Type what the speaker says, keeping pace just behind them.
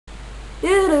Do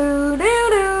do do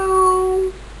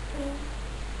do.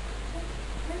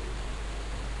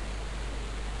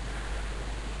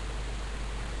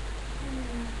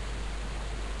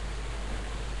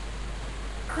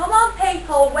 Come on,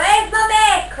 people, where's my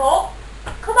makeup?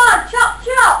 Come on, chop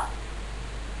chop!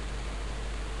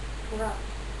 We're on.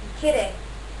 I'm kidding.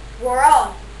 We're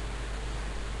on.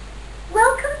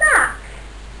 Welcome back.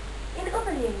 In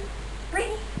other news,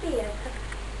 Britney Spears has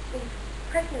been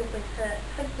pregnant with her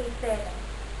 20th baby.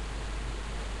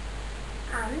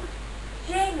 And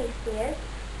Jamie Spears,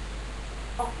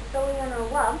 of Zoe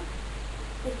 101,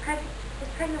 is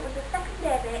pregnant with the second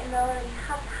baby and already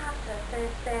has had her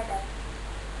first baby.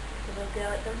 Little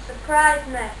girl, it doesn't surprise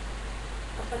me. I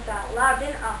said that out loud,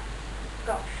 didn't I?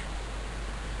 Gosh.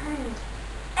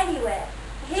 Anyway,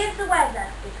 here's the weather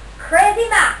with Crazy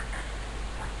Max.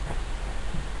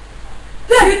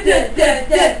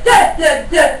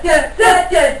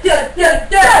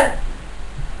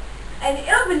 And in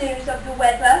other news of the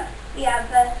weather, we have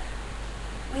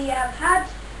had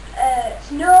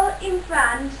snow in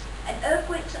France and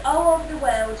earthquakes all over the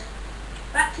world.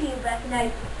 Back to you, Beth.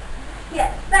 Now,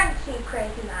 yes, thanks to you,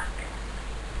 Crazy Mac.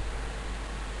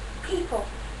 People,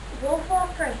 World War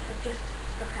III have just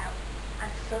struck out.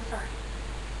 I'm so sorry.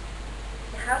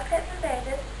 The house gets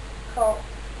invaded, call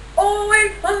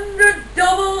 0800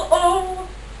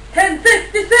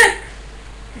 1066.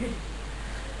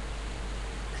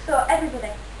 So everybody,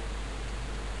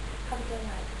 have a good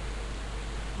night.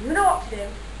 You know what to do.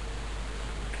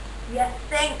 Yes,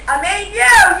 I mean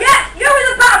you! Yes, you in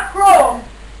the back room!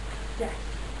 Yes.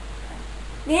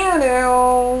 Do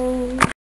do.